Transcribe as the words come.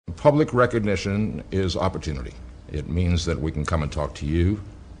Public recognition is opportunity. It means that we can come and talk to you,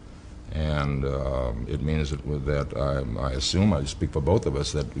 and it means that I assume, I speak for both of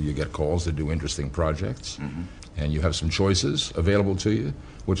us, that you get calls to do interesting projects, and you have some choices available to you,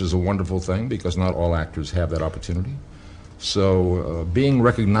 which is a wonderful thing because not all actors have that opportunity. So being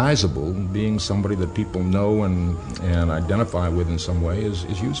recognizable, being somebody that people know and identify with in some way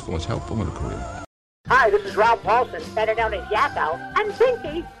is useful, it's helpful in a career. Hi, this is Ralph Paulson, better known as Yakko. I'm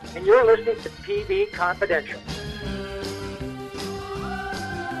Pinky, and you're listening to TV Confidential.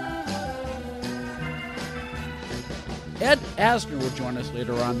 Ed Asner will join us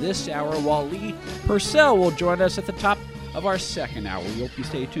later on this hour, while Lee Purcell will join us at the top of our second hour. We hope you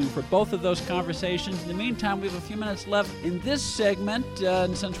stay tuned for both of those conversations. In the meantime, we have a few minutes left in this segment,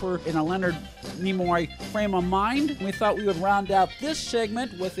 and since we're in a Leonard Nimoy frame of mind, we thought we would round out this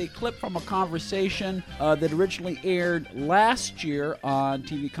segment with a clip from a conversation that originally aired last year on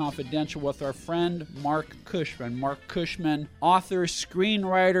TV Confidential with our friend Mark Cushman. Mark Cushman, author,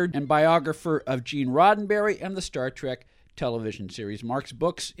 screenwriter, and biographer of Gene Roddenberry and the Star Trek television series. Mark's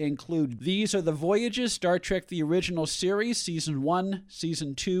books include These Are the Voyages, Star Trek the Original Series, Season 1,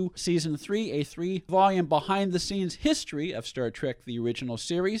 Season 2, Season 3, a 3-volume behind-the-scenes history of Star Trek the Original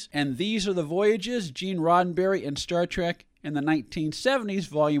Series, and These Are the Voyages, Gene Roddenberry and Star Trek in the 1970s,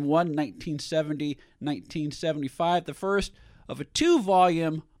 Volume 1, 1970-1975, the first of a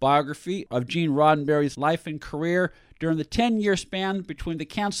 2-volume biography of Gene Roddenberry's life and career during the 10-year span between the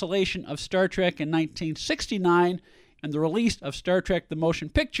cancellation of Star Trek in 1969 and the release of Star Trek the Motion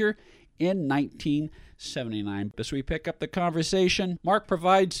Picture in 1979. As we pick up the conversation, Mark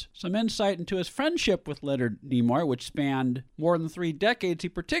provides some insight into his friendship with Leonard Nimoy, which spanned more than 3 decades. He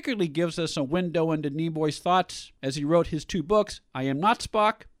particularly gives us a window into Nimoy's thoughts as he wrote his 2 books, I Am Not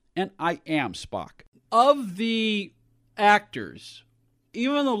Spock and I Am Spock. Of the actors,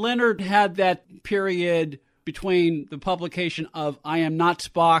 even though Leonard had that period between the publication of I Am Not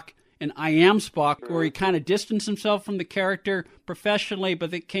Spock and I Am Spock, where he kind of distanced himself from the character professionally,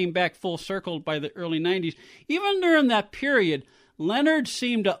 but it came back full circle by the early 90s. Even during that period, Leonard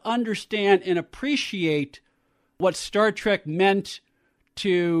seemed to understand and appreciate what Star Trek meant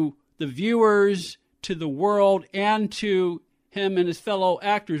to the viewers, to the world, and to him and his fellow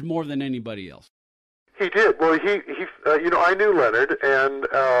actors more than anybody else. He did. Well, I knew Leonard, and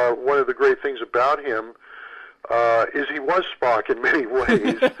one of the great things about him is he was Spock in many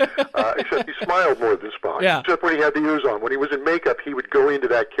ways, except he smiled more than Spock. Yeah. Except when he had the ooze on. When he was in makeup, he would go into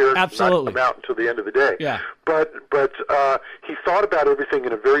that character Absolutely. and not come out until the end of the day. Yeah. But he thought about everything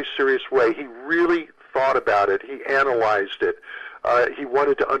in a very serious way. He really thought about it. He analyzed it. He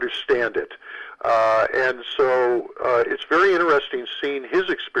wanted to understand it. And so it's very interesting seeing his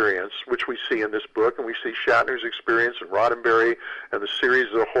experience, which we see in this book, and we see Shatner's experience and Roddenberry and the series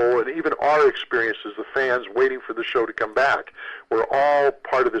as a whole, and even our experience as the fans waiting for the show to come back. We're all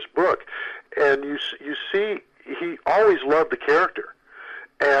part of this book. And you see, he always loved the character.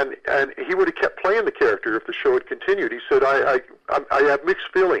 And he would have kept playing the character if the show had continued. He said, I have mixed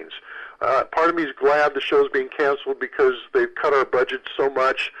feelings. Part of me is glad the show's being canceled because they've cut our budget so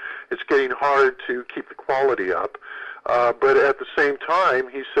much. It's getting hard to keep the quality up. But at the same time,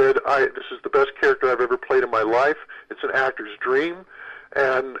 he said, this is the best character I've ever played in my life. It's an actor's dream,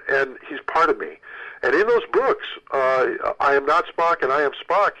 and he's part of me. And in those books, I Am Not Spock and I Am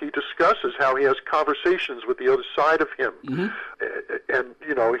Spock, he discusses how he has conversations with the other side of him. Mm-hmm. And,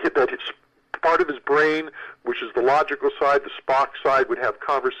 that it's part of his brain, which is the logical side. The Spock side would have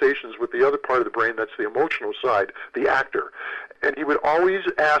conversations with the other part of the brain, that's the emotional side, the actor. And he would always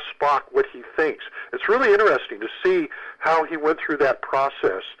ask Spock what he thinks. It's really interesting to see how he went through that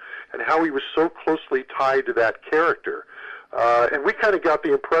process and how he was so closely tied to that character. And we kind of got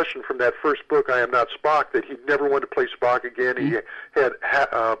the impression from that first book, I Am Not Spock, that he never wanted to play Spock again. Mm-hmm. He had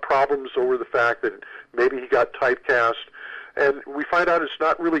problems over the fact that maybe he got typecast. And we find out it's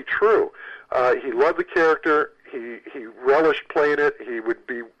not really true. He loved the character. He relished playing it. He would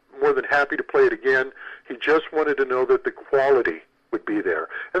be more than happy to play it again. He just wanted to know that the quality would be there.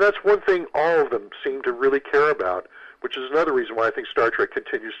 And that's one thing all of them seem to really care about, which is another reason why I think Star Trek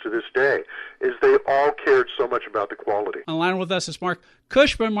continues to this day, is they all cared so much about the quality. On line with us is Mark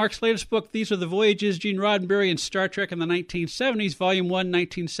Cushman. Mark's latest book, These Are the Voyages, Gene Roddenberry and Star Trek in the 1970s, Volume 1,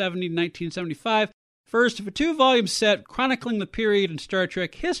 1970-1975. First of a 2-volume set chronicling the period in Star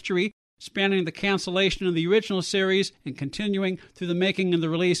Trek history, spanning the cancellation of the original series and continuing through the making and the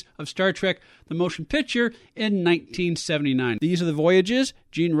release of Star Trek the Motion Picture in 1979. These Are the Voyages,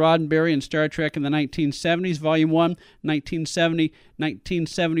 Gene Roddenberry and Star Trek in the 1970s, Volume 1,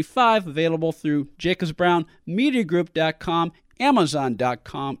 1970-1975, available through JacobsBrownMediaGroup.com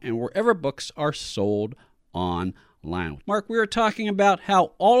Amazon.com, and wherever books are sold online. Mark, we were talking about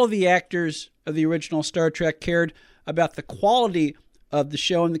how all of the actors of the original Star Trek cared about the quality of the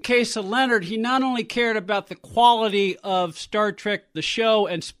show. In the case of Leonard, he not only cared about the quality of Star Trek, the show,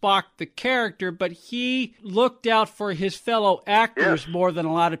 and Spock, the character, but he looked out for his fellow actors more than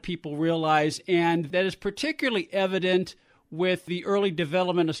a lot of people realize, and that is particularly evident with the early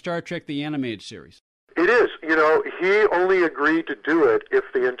development of Star Trek, the animated series. It is. You know, he only agreed to do it if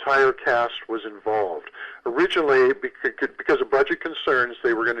the entire cast was involved. Originally, because of budget concerns,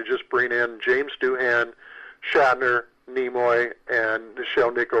 they were going to just bring in James Doohan, Shatner, Nimoy, and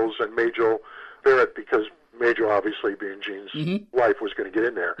Nichelle Nichols and Majel Barrett, because Majel, obviously being Gene's wife, was going to get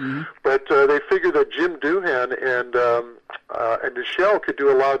in there. But they figured that Jim Doohan and Nichelle could do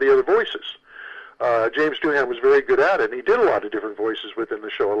a lot of the other voices. James Doohan was very good at it, and he did a lot of different voices within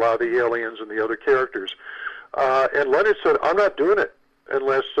the show, a lot of the aliens and the other characters. And Leonard said, I'm not doing it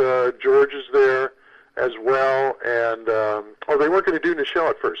unless George is there as well, and they weren't going to do Nichelle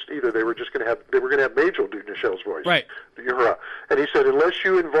at first either. They were just going to have Majel do Nichelle's voice, right? Uhura. And he said, unless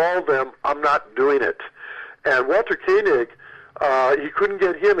you involve them, I'm not doing it. And Walter Koenig, he couldn't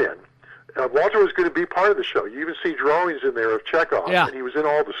get him in. Walter was going to be part of the show. You even see drawings in there of Chekhov, and he was in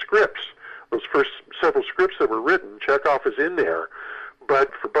all the scripts. Those first several scripts that were written, Chekhov is in there.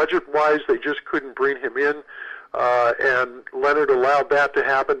 But for budget-wise, they just couldn't bring him in. And Leonard allowed that to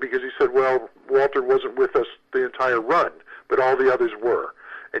happen because he said, well, Walter wasn't with us the entire run, but all the others were,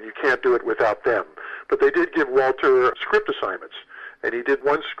 and you can't do it without them. But they did give Walter script assignments, and he did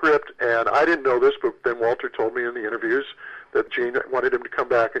one script, and I didn't know this, but then Walter told me in the interviews that Gene wanted him to come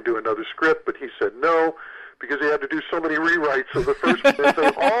back and do another script, but he said no, because he had to do so many rewrites of the first one, as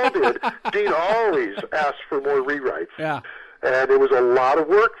they all did. Gene always asked for more rewrites. Yeah. And it was a lot of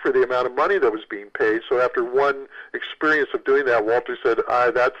work for the amount of money that was being paid. So after one experience of doing that, Walter said,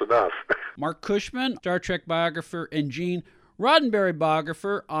 that's enough. Mark Cushman, Star Trek biographer, and Gene Roddenberry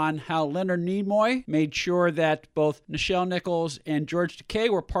biographer on how Leonard Nimoy made sure that both Nichelle Nichols and George Takei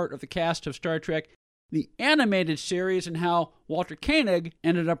were part of the cast of Star Trek, the animated series, and how Walter Koenig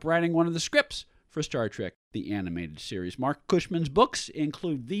ended up writing one of the scripts for Star Trek, the animated series. Mark Cushman's books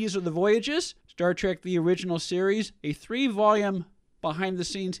include These Are the Voyages, Star Trek, the original series, a 3-volume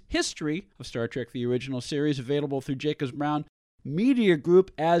behind-the-scenes history of Star Trek, the original series, available through Jacobs Brown Media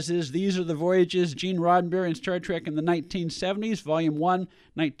Group, as is These Are the Voyages, Gene Roddenberry and Star Trek in the 1970s, Volume 1,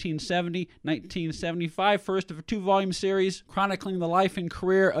 1970-1975, first of a 2-volume series chronicling the life and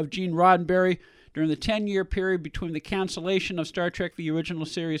career of Gene Roddenberry during the 10-year period between the cancellation of Star Trek, the original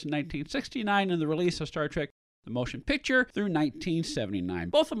series in 1969 and the release of Star Trek, the motion picture, through 1979.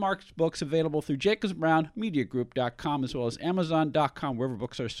 Both of Mark's books available through jacobsbrownmediagroup.com as well as amazon.com, wherever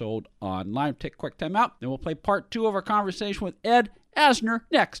books are sold online. Take a quick time out, then we'll play part 2 of our conversation with Ed Asner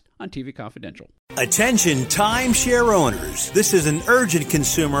next on TV Confidential. Attention timeshare owners. This is an urgent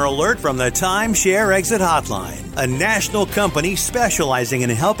consumer alert from the Timeshare Exit Hotline, a national company specializing in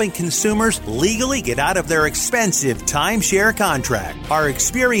helping consumers legally get out of their expensive timeshare contract. Our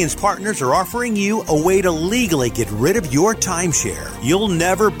experienced partners are offering you a way to legally get rid of your timeshare. You'll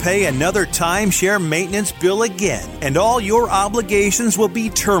never pay another timeshare maintenance bill again, and all your obligations will be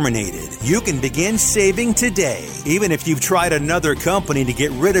terminated. You can begin saving today. Even if you've tried another company to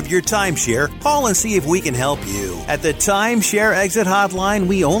get rid of your timeshare, call and see if we can help you. At the Timeshare Exit Hotline,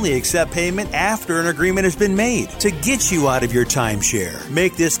 we only accept payment after an agreement has been made to get you out of your timeshare.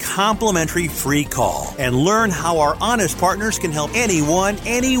 Make this complimentary free call and learn how our honest partners can help anyone,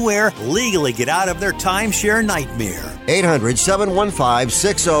 anywhere, legally get out of their timeshare nightmare.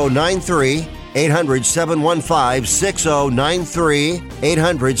 800-715-6093. 800-715-6093.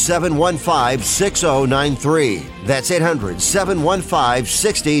 800-715-6093. That's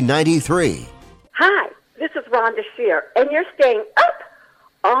 800-715-6093. Hi, this is Rhonda Shear, and you're staying up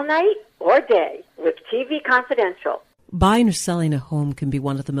all night or day with TV Confidential. Buying or selling a home can be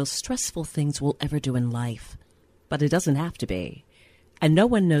one of the most stressful things we'll ever do in life, but it doesn't have to be. And no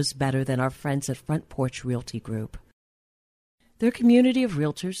one knows better than our friends at Front Porch Realty Group. They're a community of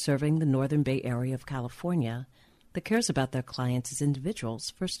realtors serving the Northern Bay Area of California that cares about their clients as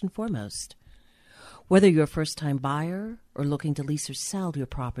individuals first and foremost. Whether you're a first-time buyer or looking to lease or sell your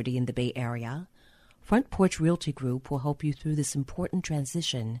property in the Bay Area, Front Porch Realty Group will help you through this important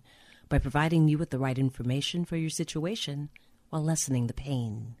transition by providing you with the right information for your situation while lessening the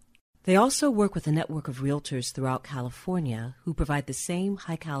pain. They also work with a network of realtors throughout California who provide the same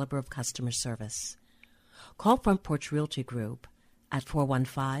high caliber of customer service. Call Front Porch Realty Group at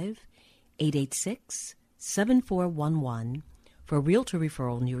 415-886-7411 for a realtor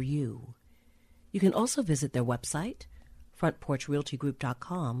referral near you. You can also visit their website,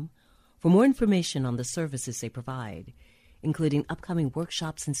 frontporchrealtygroup.com for more information on the services they provide, including upcoming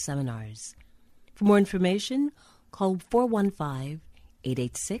workshops and seminars. For more information, call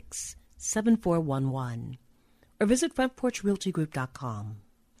 415-886-7411 or visit frontporchrealtygroup.com.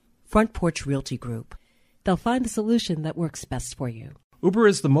 Front Porch Realty Group. They'll find the solution that works best for you. Uber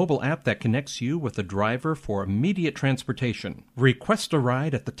is the mobile app that connects you with a driver for immediate transportation. Request a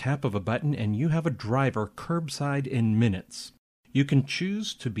ride at the tap of a button and you have a driver curbside in minutes. You can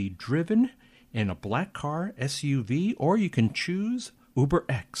choose to be driven in a black car, SUV, or you can choose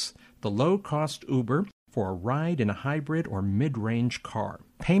UberX, the low-cost Uber for a ride in a hybrid or mid-range car.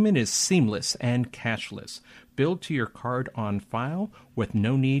 Payment is seamless and cashless, billed to your card on file with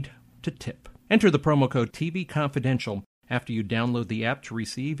no need to tip. Enter the promo code TV Confidential after you download the app to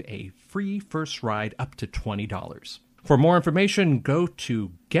receive a free first ride up to $20. For more information, go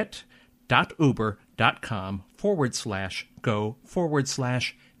to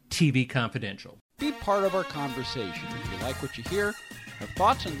get.uber.com/go/TV Confidential. Be part of our conversation. If you like what you hear, have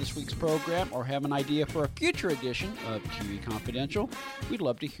thoughts on this week's program, or have an idea for a future edition of TV Confidential, we'd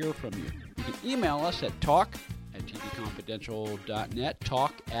love to hear from you. You can email us at talk@tvconfidential.net,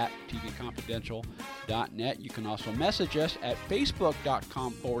 talk@tvconfidential.net. You can also message us at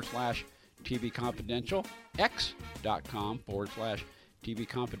facebook.com/TV Confidential, x.com/TV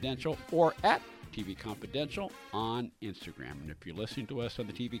Confidential, or at TV Confidential on Instagram. And if you're listening to us on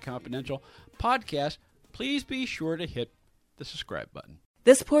the TV Confidential podcast, please be sure to hit the subscribe button.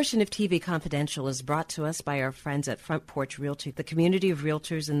 This portion of TV Confidential is brought to us by our friends at Front Porch Realty, the community of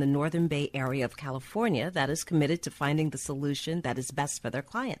realtors in the Northern Bay Area of California that is committed to finding the solution that is best for their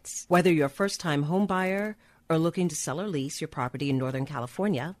clients. Whether you're a first-time home buyer or looking to sell or lease your property in Northern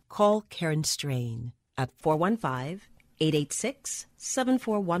California, call Karen Strain at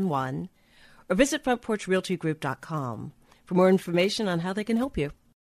 415-886-7411 or visit frontporchrealtygroup.com for more information on how they can help you.